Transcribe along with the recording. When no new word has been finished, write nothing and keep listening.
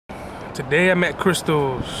Today I'm at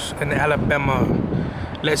KRYSTAL'S in Alabama.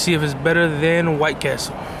 Let's see if it's better than White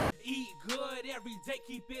Castle. Eat good every day,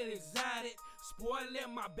 keep it exotic.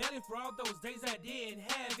 Spoiling my belly for all those days I didn't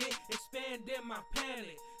have it. Expanding my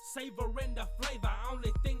palate, savoring the flavor.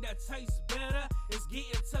 Only thing that tastes better is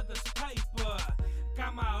getting to this paper.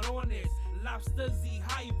 Camarones, lobsters y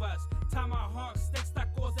jaivas, tomahawk steaks,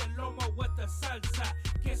 tacos de lomo with the salsa,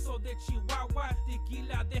 queso de Chihuahua,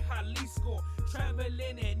 tequila de Jalisco.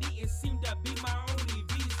 Traveling and eating seem to be my only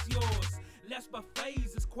vicios. Less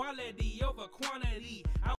buffets is quality over quantity.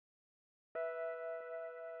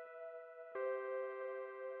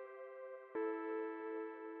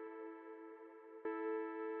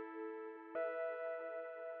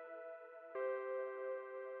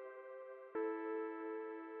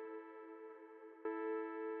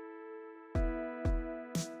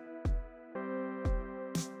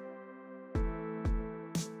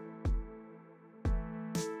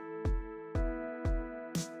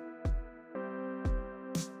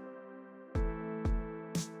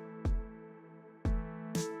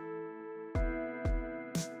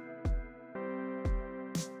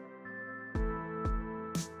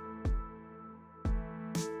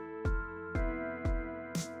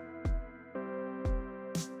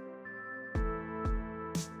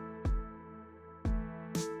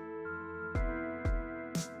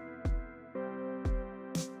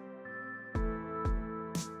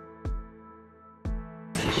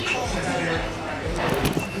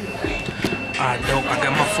 Alright, dope. I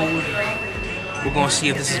got my food. We're gonna see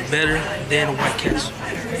if this is better than White Castle.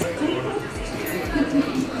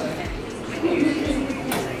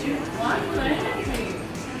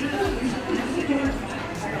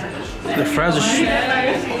 The fries are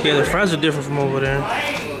the fries are different from over there.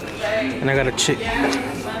 And I got a chick.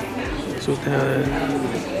 So what the hell?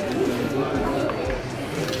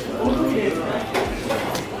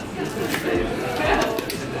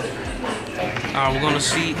 We're gonna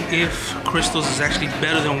see if KRYSTAL'S is actually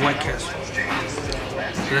better than White Castle.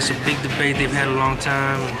 So that's a big debate they've had a long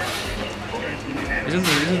time. Isn't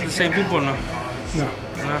it the same people or no? No.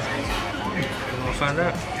 No. We're gonna find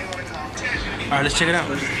out. Alright, let's check it out.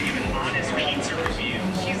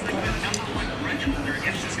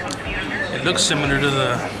 It looks similar to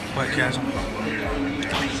the White Castle.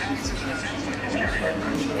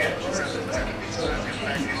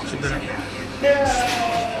 Check that out.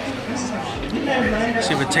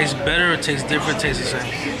 See if it tastes better, it tastes different, it tastes the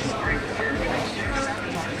same.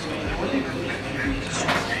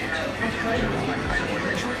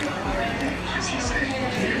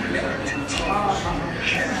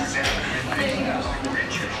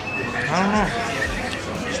 I don't know.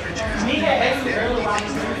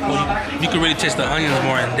 Well, you can really taste the onions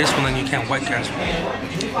more in this one than you can White Castle.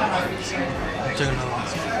 Check another one.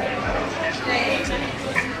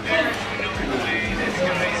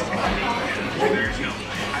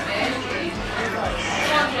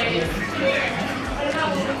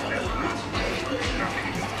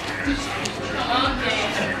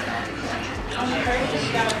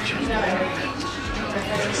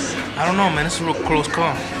 I don't know, man. It's a real close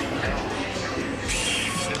call.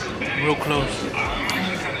 Real close.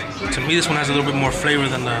 To me, this one has a little bit more flavor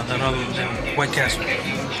than White Castle.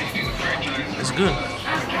 It's good.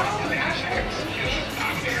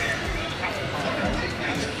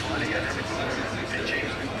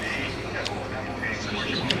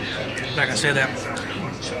 Like I said, that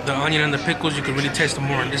the onion and the pickles, you can really taste them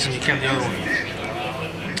more in this than you can the other one.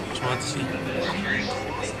 So we'll have to see.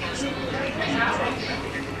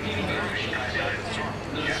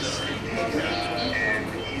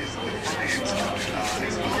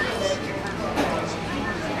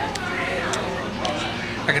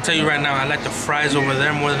 I can tell you right now, I like the fries over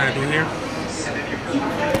there more than I do here.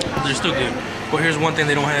 They're still good. But here's one thing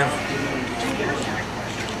they don't have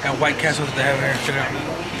at White Castle that they have here. Check it out.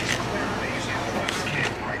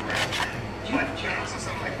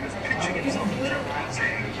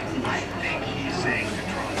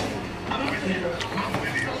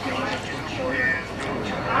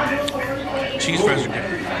 Cheese fries are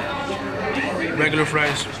good. Regular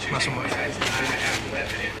fries, not so much.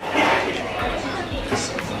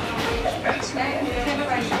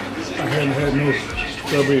 I hadn't had no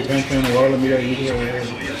strawberry pancake in a while. Let me get you there.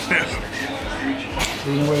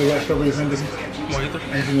 You know where they got strawberry pancake?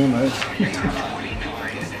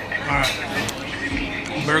 Alright.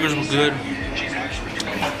 Burgers were good.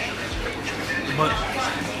 But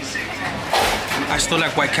I still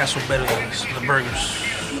like White Castle better than this, the burgers.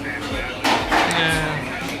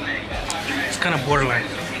 Yeah. It's kind of borderline.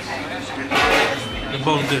 They're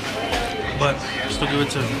both good. But still give it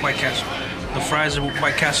to White Castle. The fries at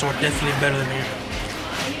White Castle are definitely better than here.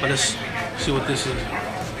 But let's see what this is.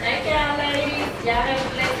 Thank y'all, ladies. Y'all have a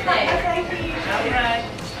blessed day. All right.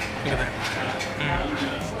 Look at that.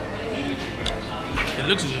 It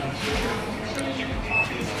looks good.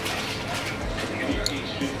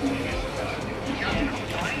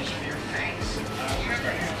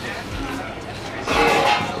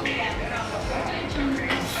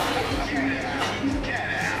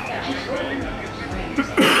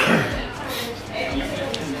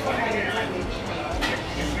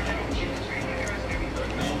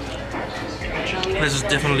 This is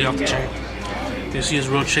definitely off the chain. You see it's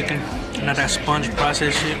real chicken, not that sponge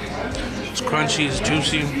processed shit. It's crunchy, it's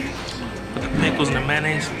juicy, with the pickles and the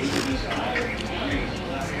mayonnaise.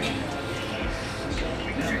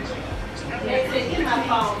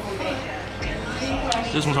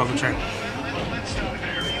 This one's off the chain.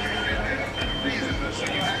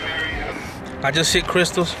 I just hit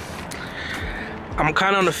Krystals. I'm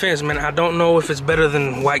kind of on the fence, man. I don't know if it's better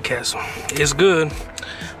than White Castle. It's good,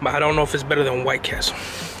 but I don't know if it's better than White Castle.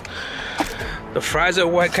 The fries at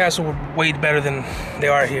White Castle were way better than they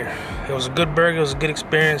are here. It was a good burger, it was a good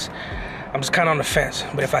experience. I'm just kind of on the fence.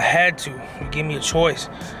 But if I had to, you give me a choice,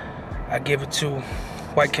 I'd give it to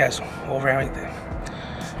White Castle over anything.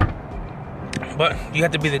 But you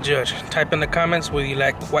have to be the judge. Type in the comments whether you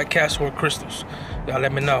like White Castle or Krystals. Y'all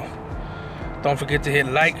let me know. Don't forget to hit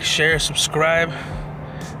like, share, subscribe.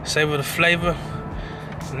 Savor the flavor.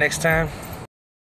 Next time.